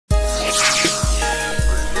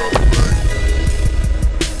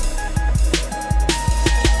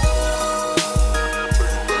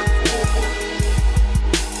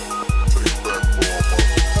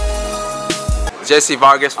Jesse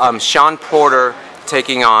Vargas, Shawn Porter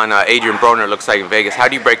taking on Adrien Broner, looks like in Vegas. How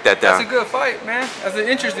do you break that down? That's a good fight, man. That's an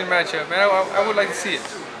interesting matchup, man. I would like to see it.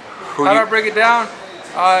 How do I break it down?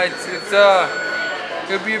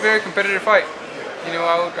 It would be a very competitive fight. You know,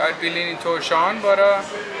 I'd be leaning towards Shawn, but as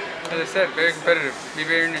I said, very competitive. Be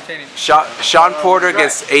very entertaining. Shawn Porter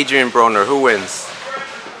against Adrien Broner. Who wins?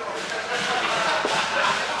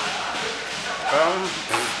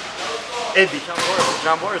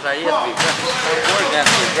 Shawn Porter's idea is to be aggressive. Shawn Porter's going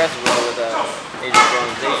to be aggressive with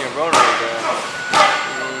Adrien Broner.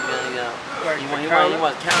 Adrien Broner he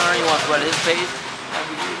wants counter, he wants to run his pace.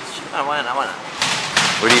 Why not?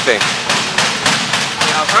 What do you think?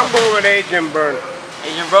 I'm going with Adrien Broner.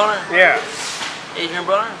 Adrien Broner? Yeah. Adrien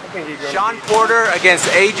Broner? I think he's going. Shawn Porter against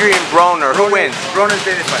Adrien Broner. Who wins? Broner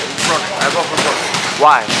did it fight. Broner. I go for Broner.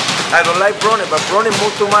 Why? I don't like Broner, but Broner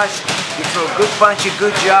moved too much. He threw a good punch, a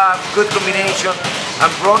good jab, good combination.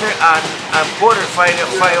 And Broner and Porter fight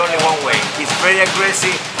only one way. He's very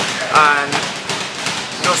aggressive and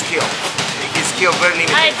no skill. His skill very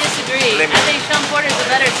limited. I disagree. I think Shawn Porter is a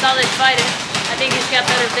better solid fighter. I think he's got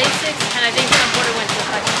better basics, and I think Shawn Porter wins the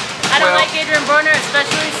fight. I don't like Adrien Broner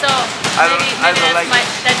especially, so maybe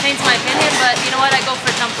that changed my opinion, but you know what, I go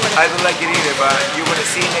for Shawn Porter. I don't like it either, but you're going to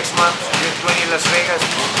see next month, June 20 in Las Vegas,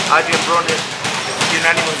 Adrien Broner,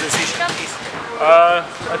 unanimous decision.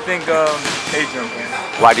 I think Adrien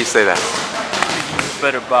Broner. Why do you say that? He's a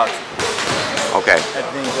better boxer. Okay. I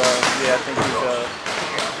think, I think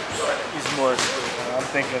he's more. I'm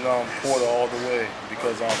thinking Porter all the way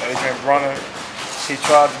because Adrien Broner, he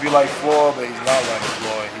tries to be like Floyd, but he's not like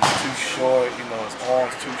Floyd. He's too short, you know, his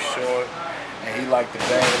arms too short, and he like to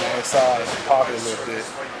bang on the inside and pocket a little bit.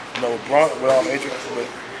 You know, with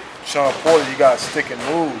Shawn Porter, you got to stick and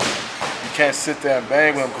move. You can't sit there and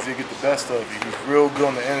bang with him because he'll get the best of you. He's real good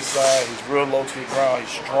on the inside, he's real low to the ground,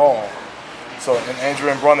 he's strong. So, and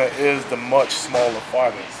Adrien Broner is the much smaller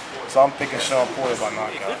fighter. So I'm thinking Shawn Porter by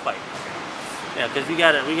knockout. Yeah, because we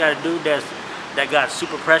got a dude that got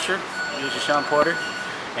super pressure, which is Shawn Porter,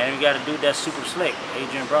 and we got a dude that's super slick,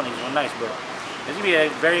 Adrien Broner. He's one nice, but it's gonna be a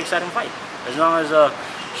very exciting fight. As long as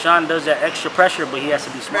Shawn does that extra pressure, but he has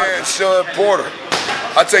to be smart. Man, Shawn Porter.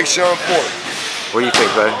 I take Shawn Porter. What do you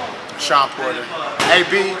think, bud? Shawn Porter.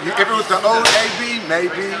 AB, if it was the old AB,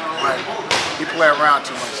 maybe, but he play around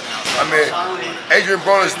too much now. I mean, Adrien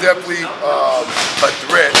Broner is definitely a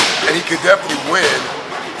threat, and he could definitely win.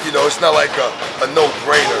 You know, it's not like a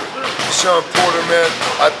no-brainer. Shawn Porter, man,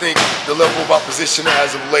 I think the level of opposition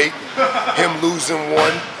as of late, him losing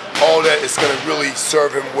one, all that is going to really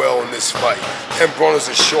serve him well in this fight. And Broner's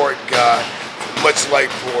a short guy, much like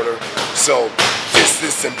Porter, so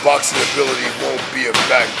distance and boxing ability won't be a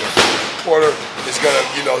factor. Porter is going to,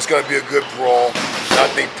 you know, it's going to be a good brawl. And I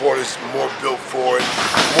think Porter's more built for it,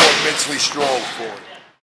 more mentally strong for it.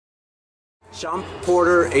 Shawn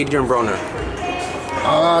Porter, Adrien Broner.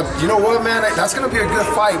 You know what, man? That's going to be a good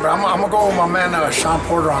fight, but I'm going to go with my man Shawn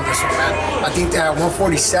Porter on this one, man. I think that at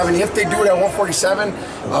 147, if they do it at 147,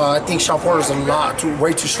 I think Shawn Porter's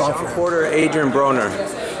way too strong for him. Porter, Adrien Broner.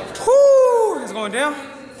 Whoo! It's going down.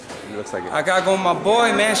 It looks like it. I got to go with my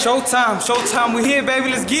boy, man. Showtime. Showtime, we here, baby.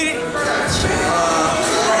 Let's get it. I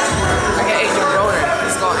got Adrien Broner.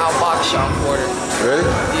 He's going to outbox Shawn Porter. Really?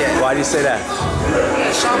 Yeah. Why do you say that?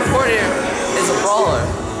 Shawn Porter is a brawler.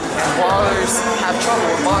 And brawlers have trouble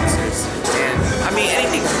with boxers. And, I mean,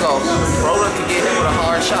 anything can go. Broner can get hit with a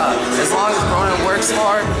hard shot. As long as Broner works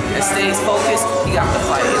hard and stays focused, he got the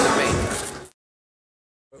fight in the ring.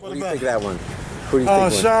 What do you think of that one? Who do you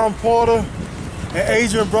think Shawn Porter and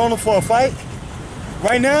Adrien Broner for a fight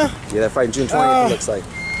right now? Yeah, that fight June 20th, it looks like.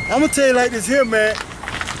 I'm going to tell you like this here, man.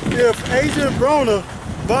 If Adrien Broner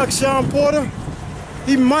box Shawn Porter,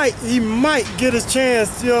 he might get his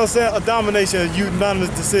chance, you know what I'm saying, a domination, a unanimous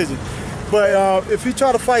decision. But if he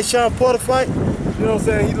try to fight Shawn Porter fight, you know what I'm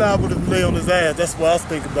saying, he liable to lay on his ass. That's what I was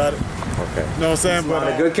thinking about it. Okay. You know what I'm saying?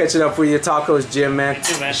 But good catching up with you, Tacos Gym, man.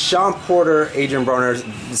 Shawn Porter, Adrien Broner.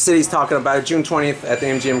 The city's talking about it, June 20th at the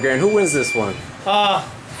MGM Grand. Who wins this one?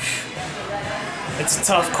 It's a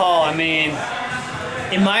tough call. I mean,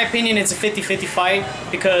 in my opinion, it's a 50-50 fight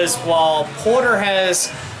because while Porter has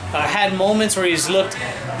had moments where he's looked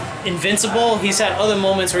invincible, he's had other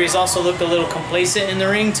moments where he's also looked a little complacent in the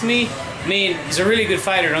ring to me. I mean, he's a really good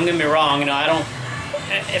fighter, don't get me wrong. You know,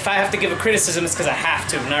 if I have to give a criticism, it's because I have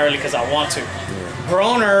to, not really because I want to.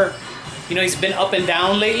 Broner, you know, he's been up and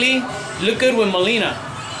down lately. Looked good with Molina.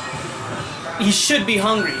 He should be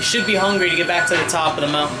hungry. He should be hungry to get back to the top of the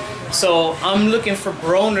mountain. So I'm looking for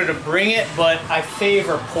Broner to bring it, but I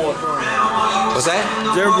favor Porter. What's that?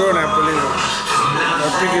 Jim Broner, I believe. I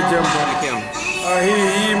think it's Jim Broner.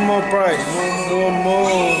 He more bright, more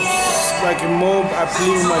like more. I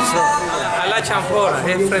believe in myself. I like Shawn Porter.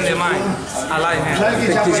 He's a friend of mine. I like him.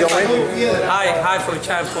 Think he's gonna win? Hi for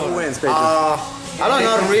Shawn Porter. Who wins, Pedro? I don't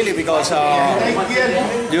know really because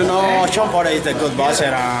you know Shawn Porter is a good boxer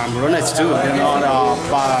and Broner too. You know,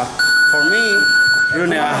 but for me,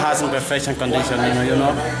 Broner has imperfection condition. You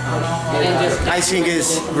know. I think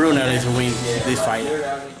Broner is win this fight.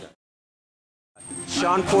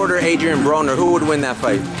 Shawn Porter, Adrien Broner, who would win that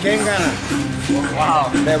fight? ¿Quién gana? Wow.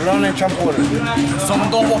 De Broner y Shawn Porter. Son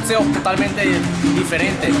dos boxeos totalmente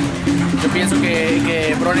diferentes. Yo pienso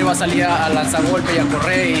que Broner va a salir a lanzar golpes y a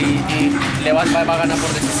correr y le va a ganar por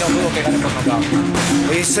decisión, dudo que gane por nocaut.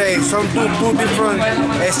 He say some two different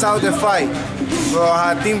styles of fight. So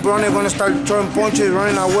I think Broner gonna start throwing punches,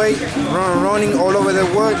 running away, running all over the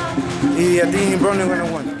world. I think Broner gonna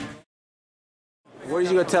win. What are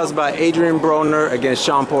you going to tell us about Adrien Broner against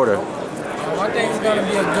Shawn Porter? I think it's going to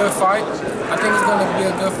be a good fight.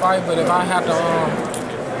 But if I have to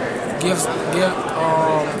give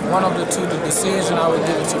one of the two the decision, I would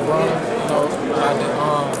give it to Broner.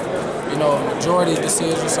 Majority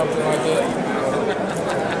decision, something like that.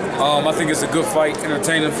 I think it's a good fight,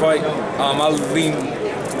 entertaining fight. I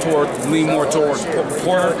lean more towards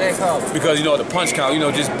Porter because the punch count,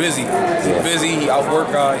 just busy. He's busy, he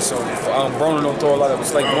outwork guys, so Broner don't throw a lot of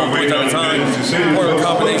it's like one punch at a time. Porter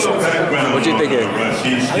combination. What do you think? I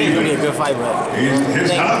think it's gonna be a good fight, but I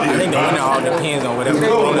think the winner all depends on whatever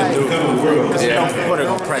Broner do. Because Porter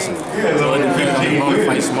gonna press him, so it depends on if Broner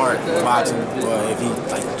fight smart boxing, or if he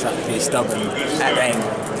try to be stubborn at the angle.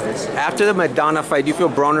 After the Madonna fight, do you feel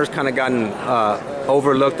Broner's kind of gotten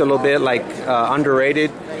overlooked a little bit, like underrated?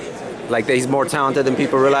 Like that he's more talented than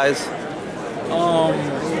people realize? I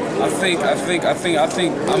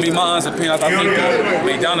mean, my honest opinion, I think the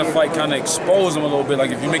Madonna fight kind of exposed him a little bit.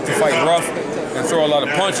 Like if you make the fight rough and throw a lot of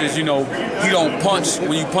punches, he don't punch.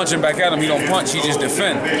 When you punch him back at him, he don't punch, he just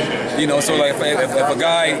defend. So like if a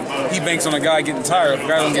guy, he banks on a guy getting tired. If a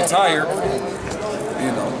guy don't get tired,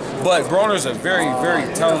 But Broner's a very, very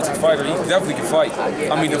talented fighter. He definitely can fight.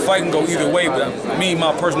 I mean, the fight can go either way, but me,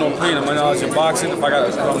 my personal opinion, and my knowledge of boxing, if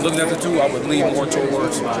I'm looking at the two, I would lean more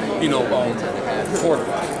towards, Porter.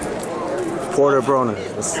 Porter Broner.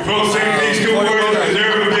 Folks, these two words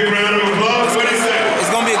deserve a big round of applause. What is that?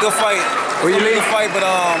 It's gonna be a good fight. Where you lean? Fight, but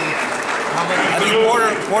I think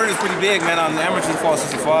Porter is pretty big, man. On the amateur, he fought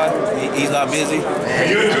 65. He's not busy.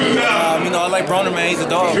 I like Broner, man. He's a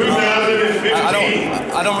dog. I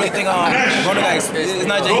don't really think Broner got. It's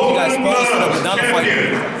not just he got exposed to the Madonna fight.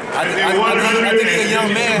 I think he's a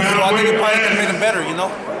young man, so I think he probably can make him better.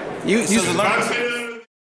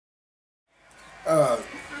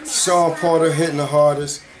 Shawn Porter hitting the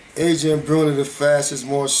hardest. Adrien Broner the fastest,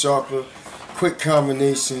 more sharper, quick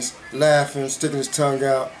combinations, laughing, sticking his tongue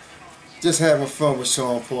out. Just having fun with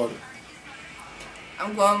Shawn Porter.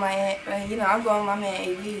 I'm going with my man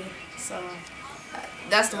AB. So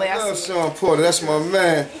that's the way I love see it. Shawn Porter, that's my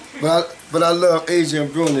man. But I love Adrien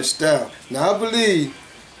Broner's style. Now I believe,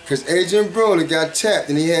 because Adrien Broner got tapped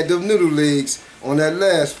and he had them noodle legs on that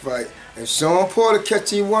last fight. If Shawn Porter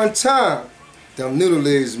catch him one time, them noodle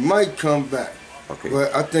legs might come back. Okay.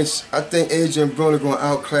 But I think Adrien Broner gonna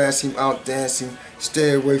outclass him, outdance him,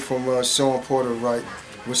 stay away from Shawn Porter right.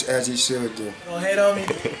 Which as he should do. Gonna hate on me?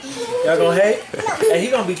 Y'all gonna hate? Hey,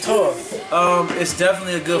 he gonna be tough. It's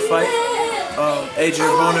definitely a good fight.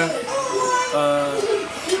 Adrien Broner,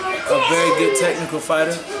 a very good technical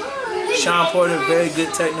fighter. Shawn Porter, very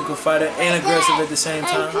good technical fighter and aggressive at the same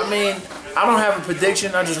time. I mean, I don't have a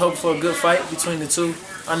prediction. I just hope for a good fight between the two.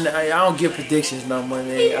 I don't give predictions no more,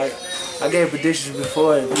 man. I gave predictions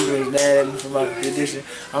before and people was mad at me for my prediction.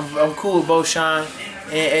 I'm cool with both Shawn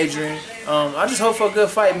and Adrien. I just hope for a good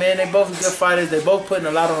fight, man. They both are good fighters. They both putting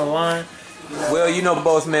a lot on the line. Well, you know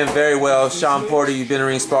both men very well. Shawn Porter, you've been in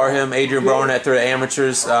ring spar him. Adrien Broner at the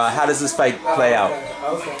amateurs. How does this fight play out?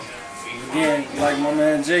 Again, like my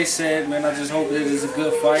man Jay said, man, I just hope that it's a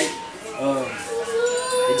good fight.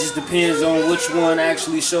 It just depends on which one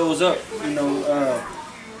actually shows up.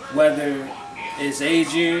 Whether it's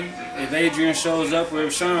Adrien, if Adrien shows up, or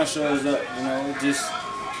if Shawn shows up. Just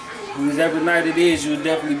whoever night it is, you'll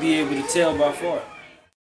definitely be able to tell by far.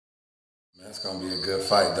 That's gonna be a good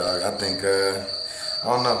fight, dog. I think, I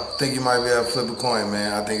don't know. I think you might be able to flip a coin,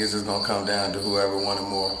 man. I think it's just gonna come down to whoever wanted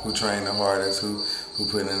more, who trained the hardest, who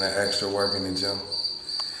put in the extra work in the gym.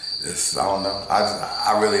 I don't know.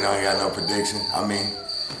 I really don't got no prediction. I mean,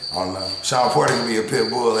 I don't know. Shawn Porter can be a pit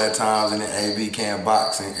bull at times, and then AB can't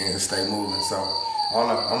box and stay moving. So I don't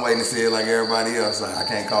know. I'm waiting to see it like everybody else. I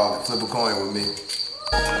can't call it. Flip a coin with me.